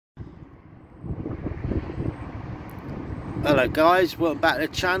Hello guys, welcome back to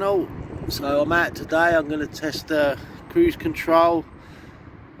the channel. So I'm out today, I'm going to test the cruise control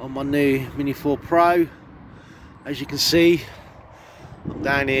on my new Mini 4 Pro. As you can see, I'm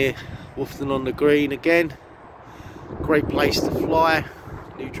down here Woughton on the Green again. Great place to fly,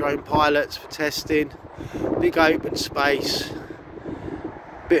 new drone pilots for testing, big open space,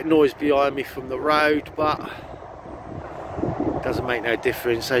 bit of noise behind me from the road, but it doesn't make no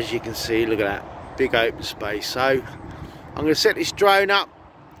difference. As you can see, look at that, big open space. So I'm going to set this drone up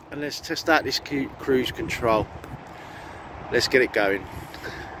and let's test out this cruise control. Let's get it going.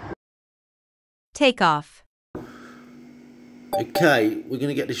 Take off. Okay, we're going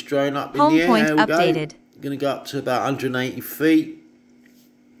to get this drone up in Home the air. point Here we updated. go. We're going to go up to about 180 feet.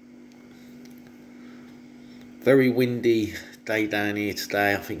 Very windy day down here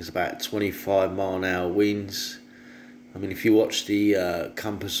today. I think it's about 25-mile-an-hour winds. I mean, if you watch the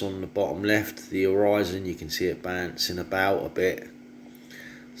compass on the bottom left, the horizon, you can see it bouncing about a bit.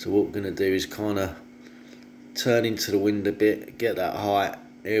 So what we're going to do is kind of turn into the wind a bit, get that height.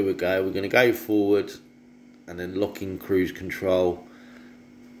 Here we go. We're going to go forward and then lock in cruise control,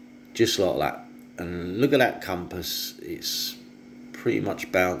 just like that. And look at that compass. It's pretty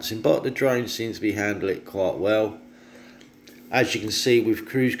much bouncing, but the drone seems to be handling it quite well. As you can see with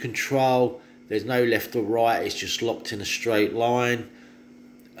cruise control, there's no left or right, it's just locked in a straight line.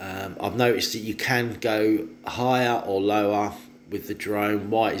 I've noticed that you can go higher or lower with the drone.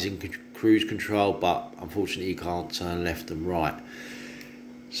 White is in cruise control, but unfortunately you can't turn left and right.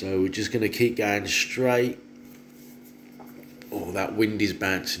 So we're just going to keep going straight. Oh, that wind is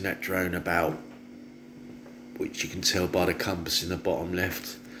bouncing that drone about, which you can tell by the compass in the bottom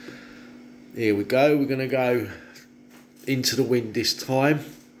left. Here we go, we're going to go into the wind this time.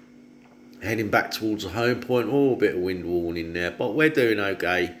 Heading back towards the home point. Oh, a bit of wind warning there, but we're doing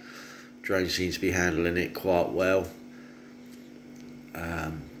okay. Drone seems to be handling it quite well.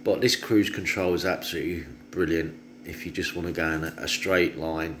 But this cruise control is absolutely brilliant if you just want to go in a straight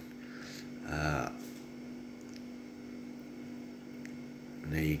line. And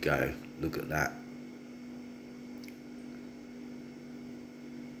there you go, look at that.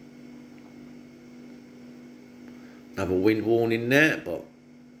 Another wind warning there, but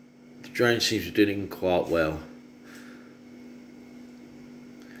the drone seems to be doing quite well.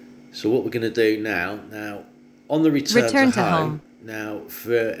 So what we're going to do now on the return to home. Now,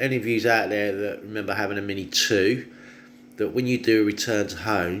 for any of you out there that remember having a Mini 2, that when you do a return to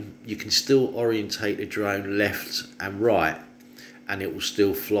home, you can still orientate the drone left and right, and it will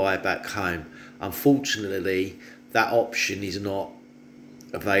still fly back home. Unfortunately, that option is not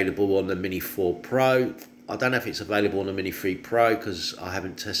available on the Mini 4 Pro. I don't know if it's available on the Mini 3 Pro because I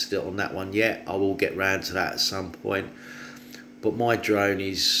haven't tested it on that one yet. I will get round to that at some point. But my drone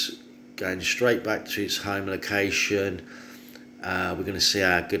is going straight back to its home location. We're going to see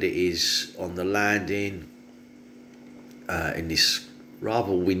how good it is on the landing in this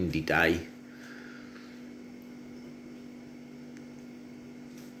rather windy day.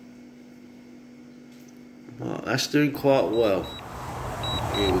 Well, that's doing quite well.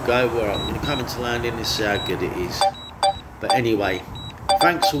 Here we go, we're going to come into landing and see how good it is. But anyway,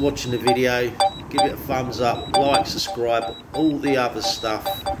 thanks for watching the video. Give it a thumbs up, like, subscribe, all the other stuff.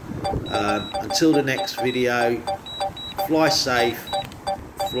 Until the next video, fly safe,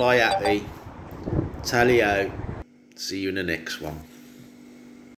 fly happy, tally-o. See you in the next one.